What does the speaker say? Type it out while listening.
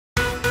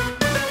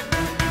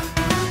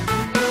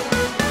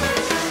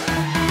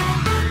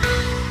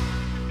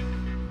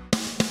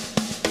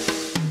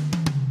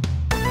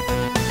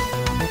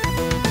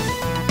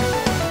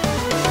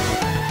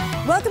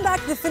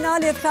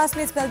finale of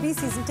Classmate Spellbee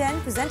Season 10,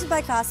 presented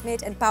by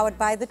Classmate and powered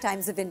by The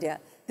Times of India.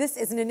 This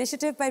is an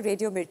initiative by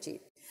Radio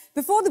Mirchi.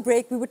 Before the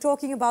break, we were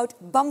talking about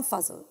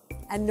bumfuzzle.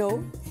 And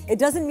no, it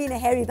doesn't mean a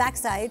hairy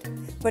backside,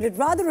 but it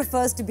rather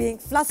refers to being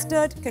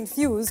flustered,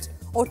 confused,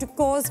 or to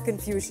cause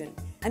confusion.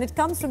 And it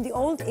comes from the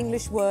Old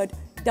English word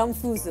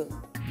dumbfoozle.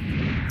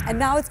 And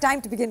now it's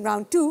time to begin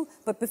round 2,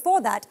 but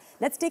before that,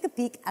 let's take a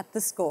peek at the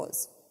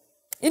scores.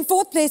 In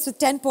 4th place with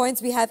 10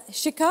 points, we have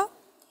Shikha.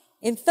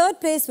 In 3rd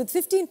place with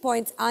 15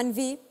 points,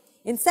 Anvi.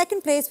 In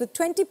 2nd place with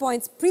 20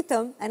 points,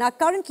 Pritham. And our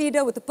current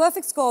leader with a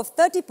perfect score of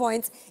 30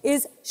 points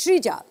is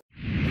Shrija.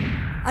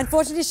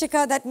 Unfortunately,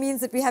 Shikha, that means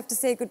that we have to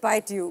say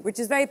goodbye to you, which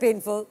is very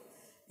painful.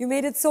 You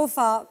made it so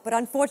far, but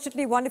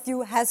unfortunately, one of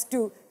you has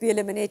to be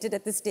eliminated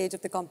at this stage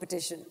of the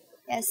competition.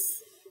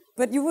 Yes.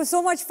 But you were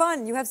so much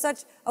fun. You have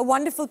such a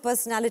wonderful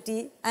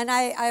personality. And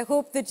I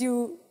hope that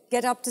you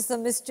get up to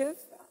some mischief.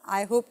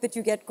 I hope that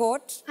you get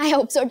caught. I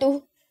hope so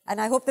too. And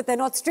I hope that they're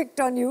not strict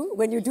on you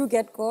when you do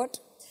get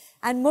caught.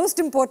 And most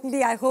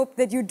importantly, I hope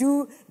that you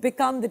do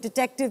become the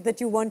detective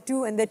that you want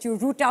to and that you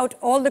root out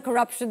all the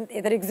corruption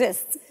that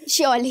exists.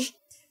 Surely.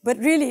 But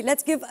really,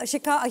 let's give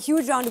Shikha a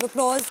huge round of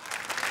applause.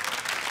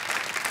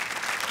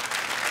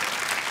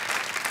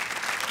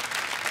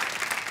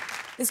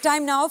 It's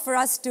time now for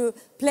us to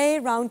play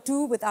round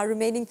 2 with our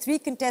remaining 3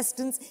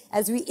 contestants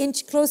as we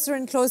inch closer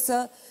and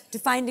closer to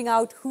finding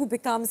out who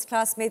becomes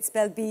Classmate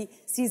Spellbee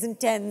Season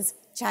 10's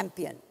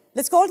champion.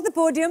 Let's call to the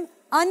podium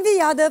Anvi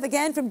Yadav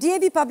again from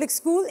DAV Public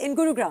School in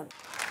Gurugram.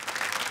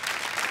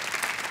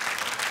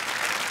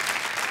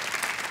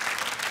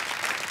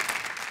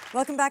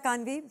 Welcome back,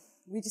 Anvi.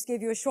 We just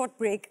gave you a short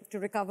break to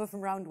recover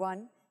from round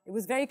 1. It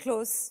was very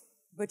close,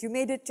 but you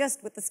made it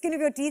just with the skin of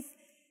your teeth.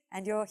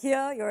 And you're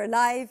here, you're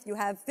alive, you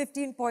have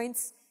 15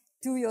 points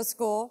to your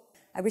score.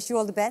 I wish you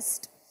all the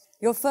best.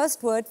 Your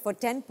first word for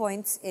 10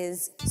 points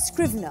is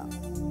scrivener.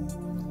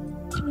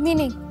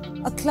 Meaning?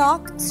 A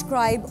clerk,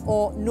 scribe,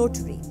 or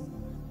notary.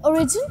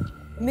 Origin?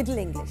 Middle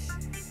English.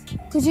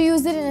 Could you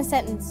use it in a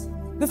sentence?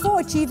 Before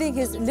achieving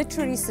his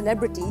literary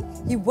celebrity,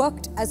 he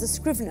worked as a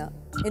scrivener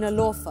in a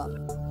law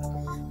firm.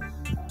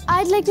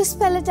 I'd like to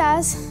spell it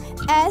as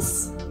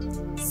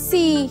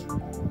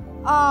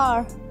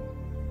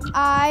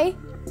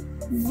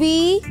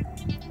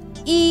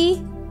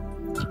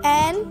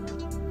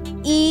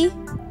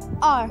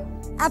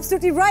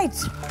Absolutely right.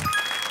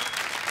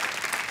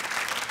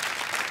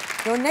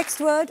 Your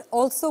next word,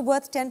 also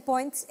worth 10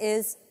 points,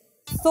 is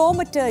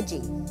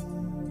thaumaturgy.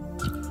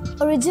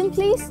 Origin,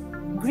 please?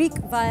 Greek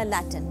via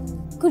Latin.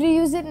 Could you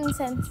use it in a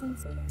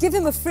sentence? Give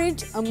him a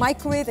fridge, a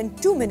microwave, and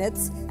 2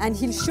 minutes, and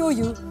he'll show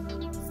you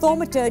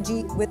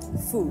thaumaturgy with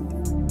food.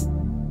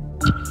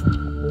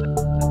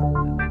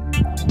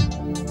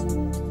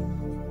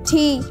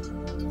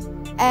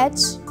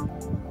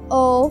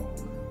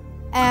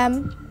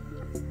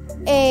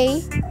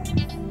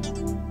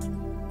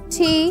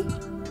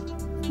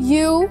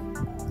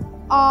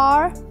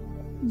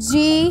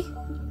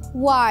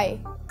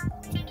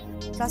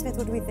 Classmates,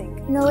 what do we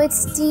think? No,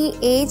 it's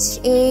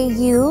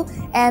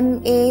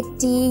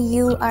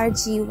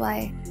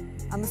T-H-A-U-M-A-T-U-R-G-Y.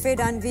 I'm afraid,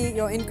 Anvi,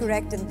 you're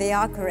incorrect, and they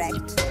are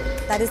correct.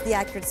 That is the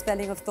accurate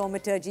spelling of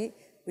thaumaturgy,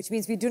 which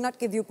means we do not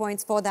give you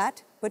points for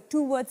that, but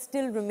 2 words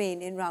still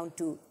remain in round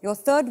 2. Your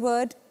third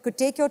word could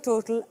take your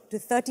total to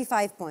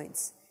 35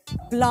 points.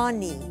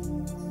 Blarney.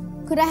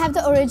 Could I have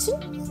the origin?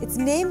 It's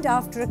named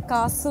after a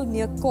castle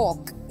near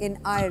Cork in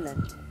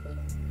Ireland.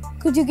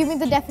 Could you give me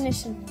the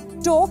definition?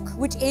 Talk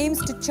which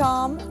aims to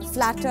charm,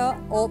 flatter,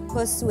 or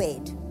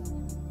persuade.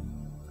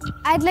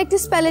 I'd like to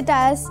spell it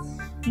as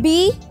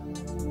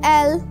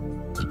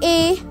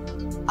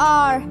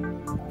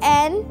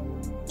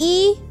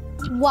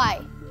B-L-A-R-N-E-Y.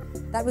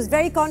 That was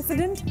very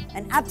confident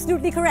and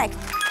absolutely correct.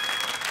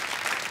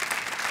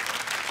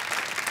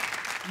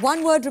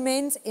 1 word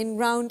remains in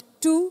round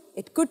 2.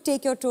 It could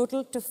take your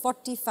total to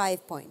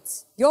 45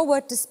 points. Your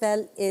word to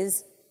spell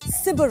is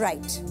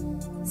sybarite.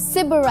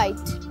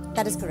 Sybarite.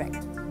 That is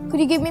correct.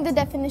 Could you give me the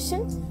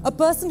definition? A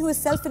person who is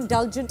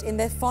self-indulgent in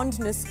their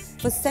fondness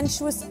for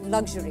sensuous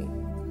luxury.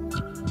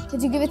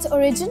 Could you give its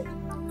origin?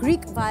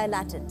 Greek via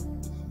Latin.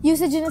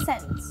 Usage in a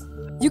sentence.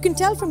 You can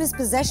tell from his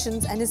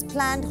possessions and his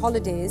planned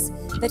holidays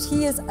that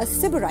he is a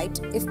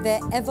sybarite if there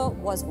ever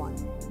was one.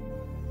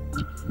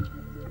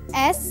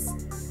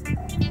 S-Y-B-A-R-I-T-E.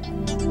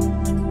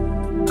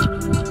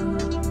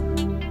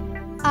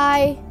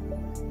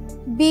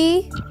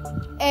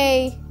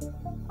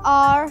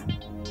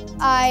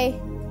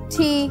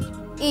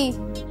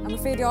 I'm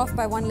afraid you're off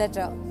by 1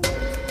 letter.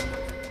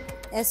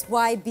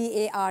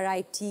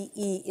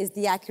 S-Y-B-A-R-I-T-E is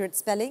the accurate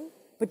spelling.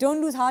 But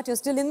don't lose heart, you're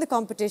still in the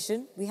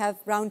competition. We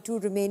have round 2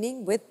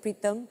 remaining with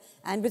Pritham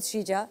and with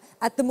Shrija.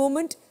 At the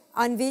moment,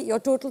 Anvi, your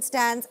total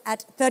stands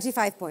at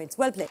 35 points.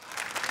 Well played.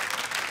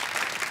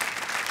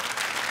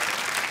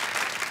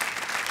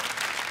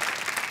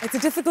 It's a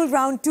difficult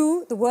round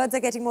 2. The words are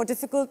getting more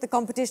difficult. The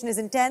competition is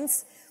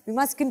intense. We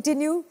must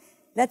continue.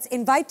 Let's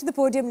invite to the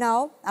podium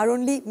now our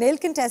only male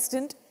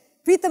contestant,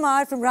 Pritham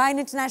R from Ryan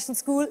International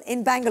School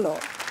in Bangalore.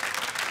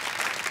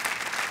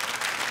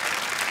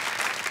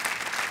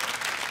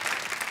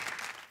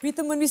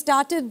 Preetham, when we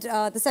started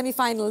the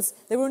semi-finals,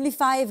 there were only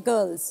 5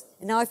 girls.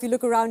 And now if you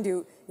look around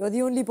you, you're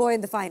the only boy in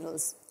the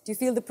finals. Do you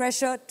feel the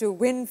pressure to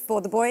win for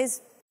the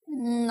boys?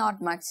 Not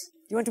much.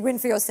 You want to win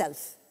for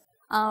yourself?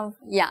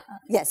 Yeah.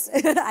 Yes,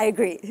 I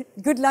agree.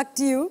 Good luck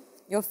to you.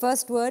 Your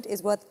first word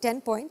is worth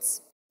 10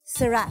 points.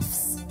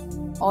 Seraphs.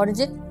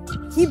 Origin.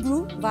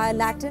 Hebrew via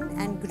Latin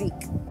and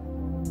Greek.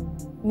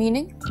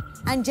 Meaning.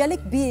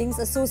 Angelic beings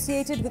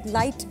associated with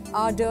light,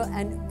 ardor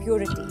and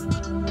purity.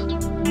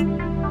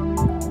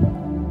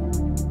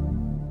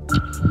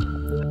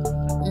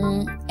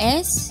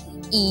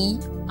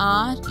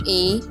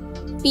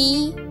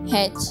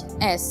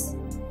 Seraphs.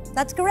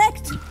 That's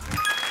correct.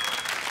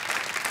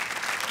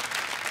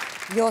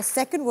 Your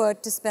second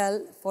word to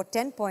spell for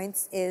 10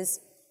 points is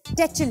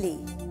Techely.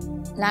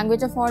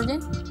 Language of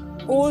origin.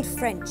 Old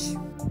French.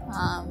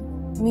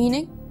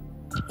 Meaning.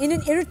 In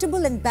an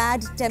irritable and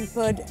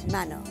bad-tempered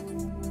manner.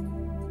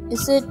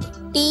 Is it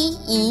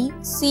Techile?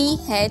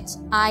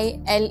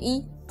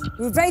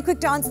 You were very quick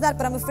to answer that,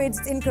 but I'm afraid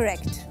it's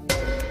incorrect.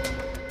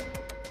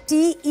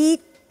 Tetchily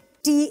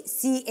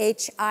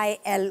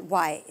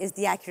is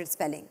the accurate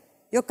spelling.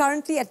 You're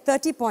currently at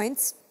 30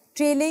 points,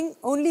 trailing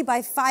only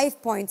by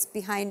 5 points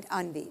behind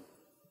Anvi.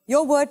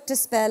 Your word to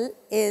spell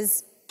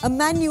is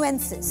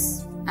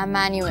amanuensis.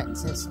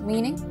 Amanuensis.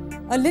 Meaning.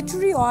 A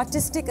literary or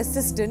artistic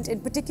assistant,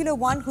 in particular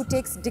one who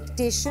takes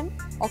dictation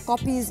or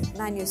copies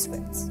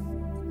manuscripts.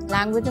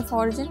 Language of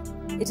origin.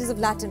 It is of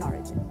Latin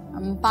origin.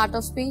 Part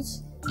of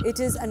speech. It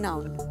is a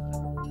noun.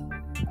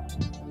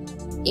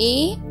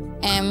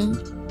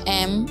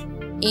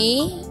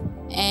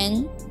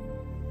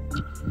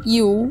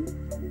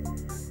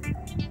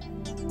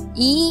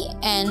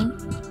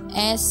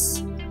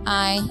 Amanuensis.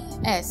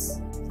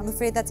 I'm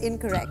afraid that's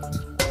incorrect.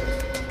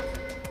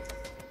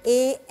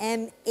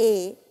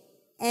 Amanuensis.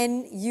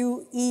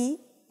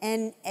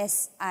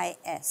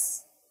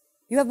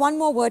 You have one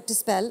more word to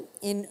spell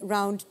in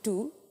round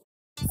 2.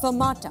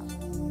 Fermata.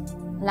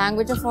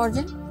 Language of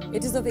origin.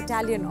 It is of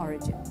Italian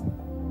origin.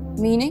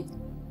 Meaning.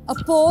 A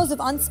pause of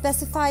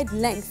unspecified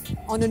length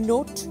on a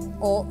note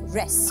or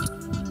rest.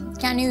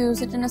 Can you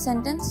use it in a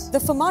sentence? The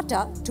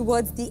fermata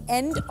towards the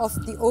end of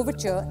the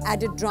overture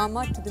added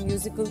drama to the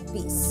musical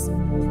piece.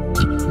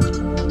 Fermata.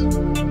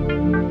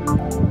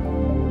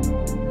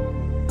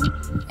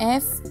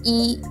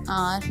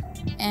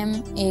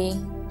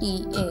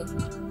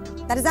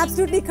 That is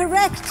absolutely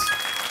correct.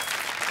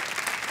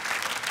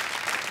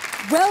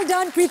 Well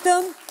done,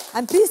 Preetham.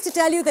 I'm pleased to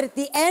tell you that at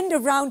the end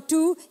of round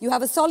 2, you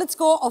have a solid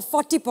score of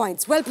 40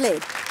 points. Well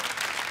played.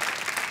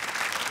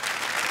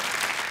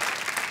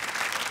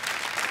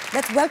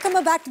 Let's welcome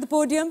her back to the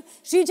podium,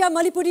 Shrija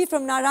Malipuri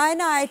from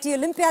Narayana IIT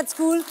Olympiad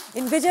School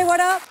in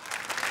Vijayawada.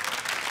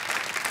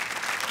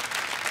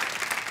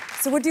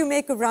 So what do you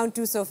make of round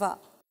 2 so far?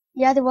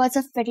 Yeah, the words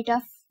are pretty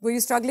tough. Were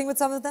you struggling with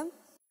some of them?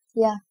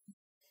 Yeah.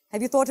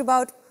 Have you thought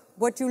about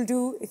what you'll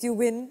do if you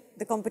win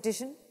the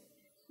competition?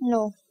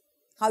 No.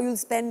 How you'll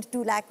spend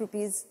 2 lakh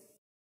rupees?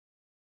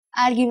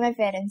 I'll give my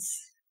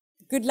parents.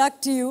 Good luck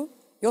to you.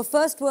 Your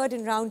first word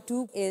in round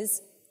 2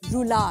 is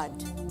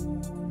roulade.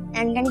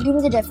 And can you give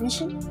me the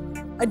definition?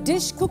 A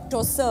dish cooked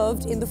or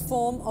served in the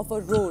form of a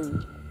roll.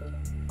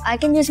 I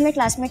can use my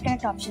classmate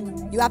connect option.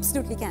 Right? You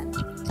absolutely can.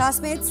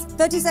 Classmates,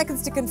 30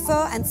 seconds to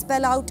confer and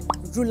spell out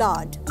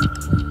roulade.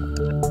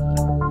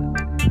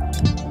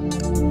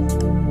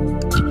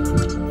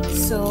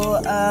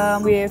 So,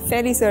 we're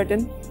fairly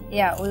certain.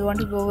 Yeah, we want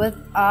to go with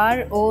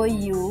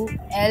ROULADE.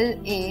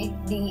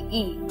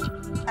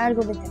 I'll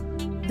go with it.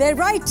 They're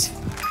right.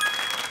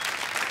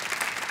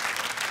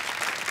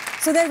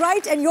 So they're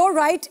right and you're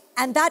right,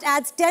 and that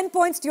adds 10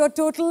 points to your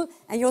total,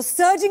 and you're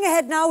surging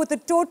ahead now with a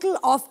total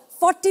of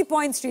 40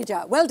 points,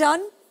 Shrija. Well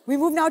done. We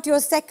move now to your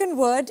second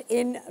word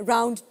in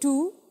round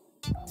 2,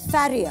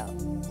 farrier.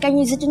 Can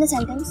you use it in a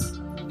sentence?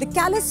 The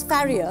callous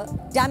farrier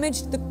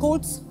damaged the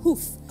colt's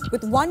hoof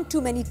with one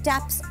too many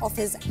taps of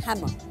his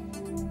hammer.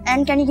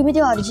 And can you give me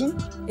the origin?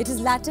 It is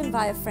Latin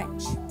via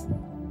French.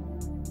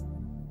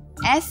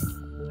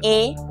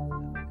 Farrier.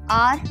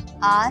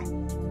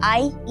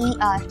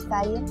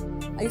 Farrier.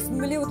 Are you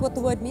familiar with what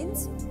the word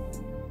means?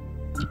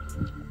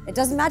 It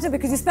doesn't matter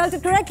because you spelled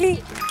it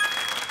correctly.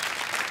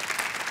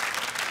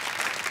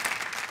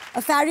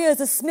 A farrier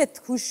is a smith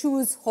who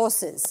shoes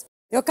horses.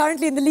 You're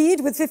currently in the lead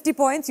with 50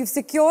 points. You've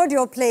secured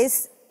your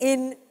place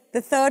in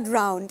the third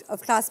round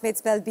of Classmate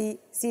Spellbee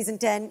Season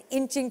 10,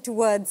 inching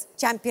towards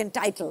champion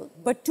title.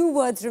 But 2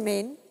 words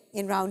remain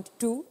in round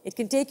 2. It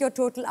can take your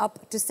total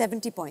up to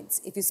 70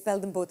 points if you spell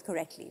them both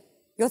correctly.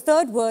 Your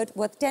third word,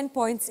 worth 10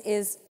 points,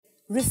 is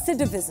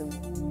recidivism.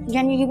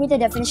 Can you give me the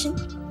definition?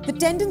 The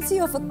tendency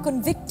of a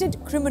convicted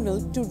criminal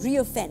to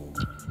reoffend.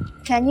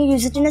 Can you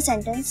use it in a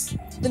sentence?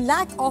 The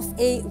lack of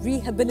a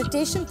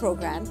rehabilitation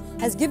program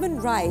has given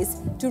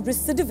rise to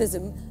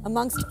recidivism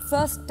amongst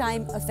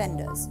first-time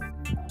offenders.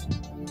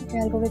 Okay,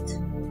 I'll go with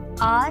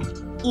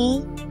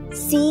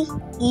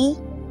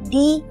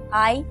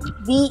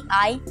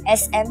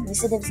RECEDIVISM,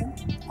 recidivism.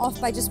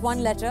 Off by just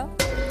one letter.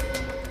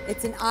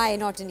 It's an I,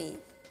 not an E.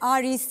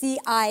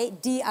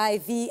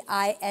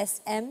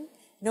 R-E-C-I-D-I-V-I-S-M.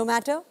 No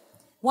matter.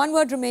 One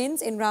word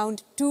remains in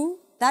round 2.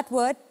 That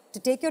word, to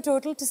take your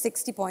total to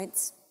 60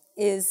 points,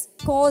 is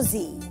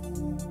causey.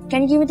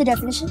 Can you give me the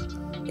definition?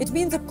 It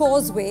means a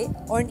causeway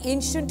or an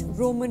ancient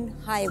Roman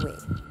highway.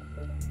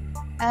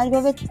 I'll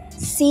go with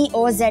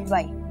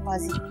C-O-Z-Y.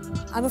 Causey.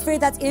 I'm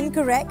afraid that's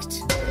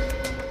incorrect.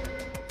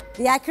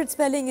 The accurate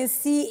spelling is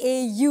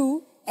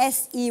C-A-U-S-E-Y,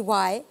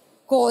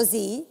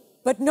 causey.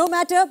 But no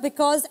matter,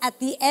 because at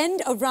the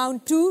end of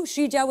round 2,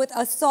 Shrija, with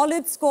a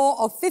solid score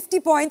of 50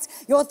 points,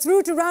 you're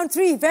through to round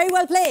 3. Very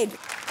well played.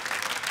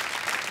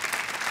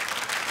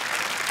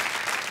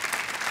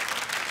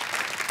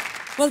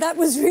 Well, that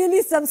was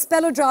really some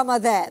spellodrama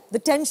there. The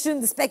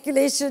tension, the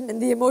speculation,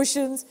 and the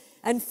emotions.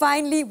 And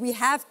finally, we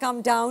have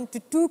come down to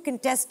 2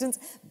 contestants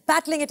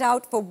battling it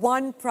out for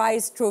 1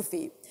 prize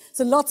trophy.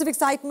 So lots of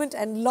excitement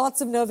and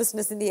lots of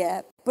nervousness in the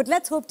air. But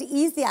let's hope to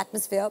ease the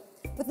atmosphere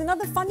with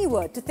another funny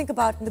word to think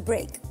about in the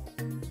break.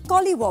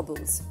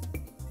 Collywobbles.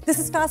 This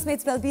is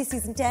Classmate Spellbee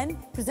Season 10,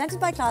 presented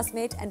by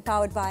Classmate and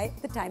powered by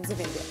The Times of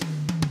India.